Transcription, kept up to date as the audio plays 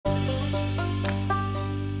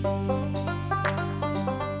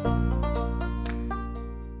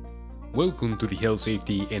Welcome to the Health,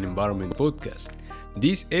 Safety and Environment podcast.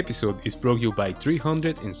 This episode is brought to you by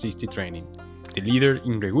 360 Training, the leader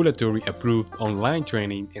in regulatory approved online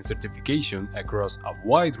training and certification across a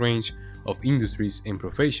wide range of industries and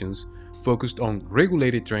professions focused on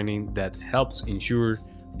regulated training that helps ensure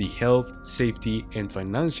the health, safety and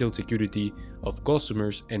financial security of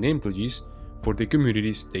customers and employees for the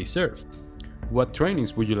communities they serve. What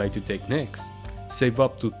trainings would you like to take next? Save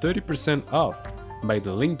up to 30% off by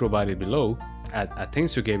the link provided below at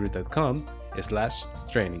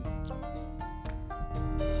atenciogabriel.com/training.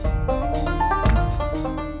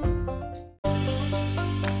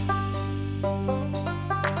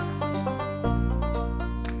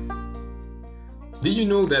 Did you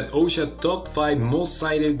know that OSHA top 5 most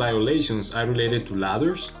cited violations are related to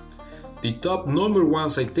ladders? The top number 1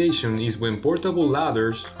 citation is when portable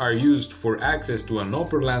ladders are used for access to an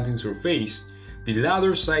upper landing surface. The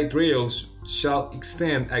ladder side rails shall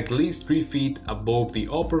extend at least 3 feet above the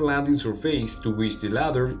upper landing surface to which the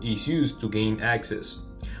ladder is used to gain access,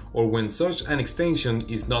 or when such an extension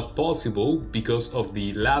is not possible because of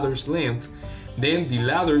the ladder's length, then the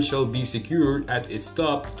ladder shall be secured at its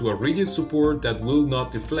top to a rigid support that will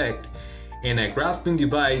not deflect, and a grasping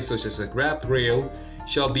device such as a grab rail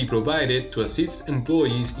shall be provided to assist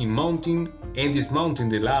employees in mounting and dismounting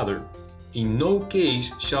the ladder. In no case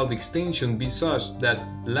shall the extension be such that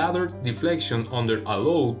ladder deflection under a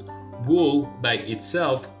load will by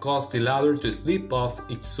itself cause the ladder to slip off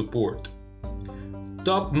its support.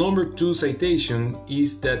 Top number 2 citation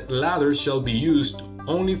is that ladders shall be used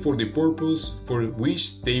only for the purpose for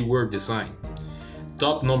which they were designed.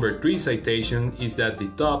 Top number 3 citation is that the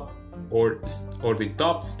top or the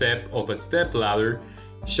top step of a step ladder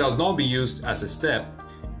shall not be used as a step,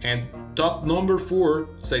 and top number 4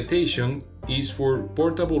 citation is for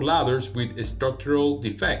portable ladders with structural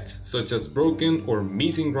defects such as broken or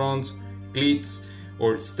missing rungs, clips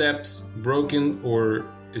or steps, broken or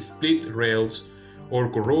split rails, or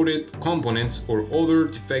corroded components or other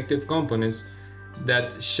defective components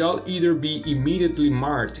that shall either be immediately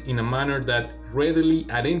marked in a manner that readily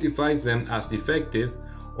identifies them as defective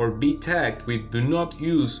or be tagged with "do not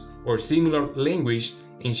use" or similar language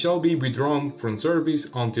and shall be withdrawn from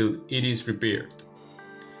service until it is repaired.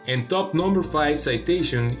 And top number 5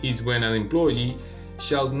 citation is when an employee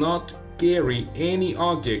shall not carry any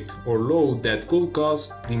object or load that could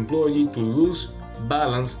cause the employee to lose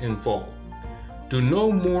balance and fall. To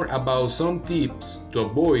know more about some tips to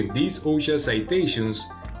avoid these OSHA citations,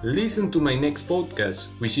 listen to my next podcast,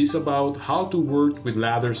 which is about how to work with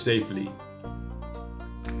ladders safely.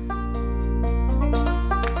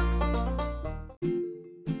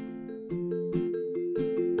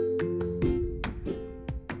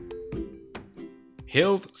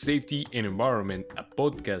 Health, Safety and Environment, a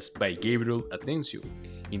podcast by Gabriel Atencio,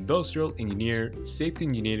 industrial engineer, safety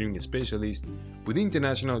engineering specialist with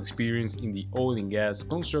international experience in the oil and gas,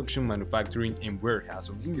 construction, manufacturing and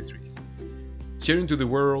warehousing industries. Sharing to the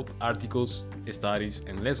world articles, studies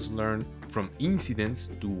and lessons learned from incidents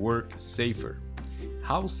to work safer.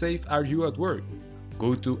 How safe are you at work?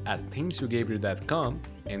 Go to atenciogabriel.com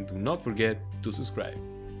and do not forget to subscribe.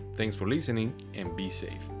 Thanks for listening and be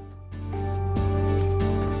safe.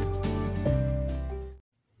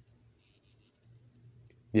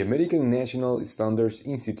 The American National Standards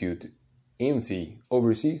Institute, ANSI,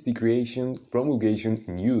 oversees the creation, promulgation,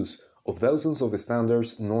 and use of thousands of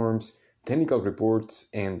standards, norms, technical reports,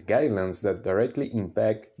 and guidelines that directly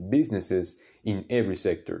impact businesses in every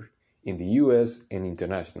sector, in the US and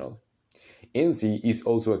international. ANSI is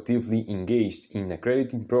also actively engaged in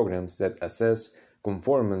accrediting programs that assess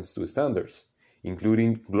conformance to standards,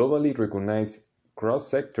 including globally recognized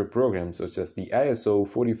cross-sector programs such as the ISO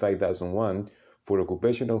 45001 for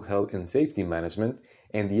occupational health and safety management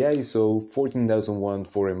and the ISO 14001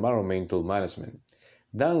 for environmental management.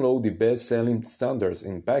 Download the best-selling standards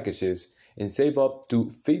and packages and save up to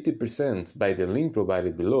 50% by the link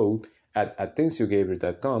provided below at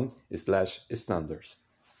atenciogabriel.com/standards.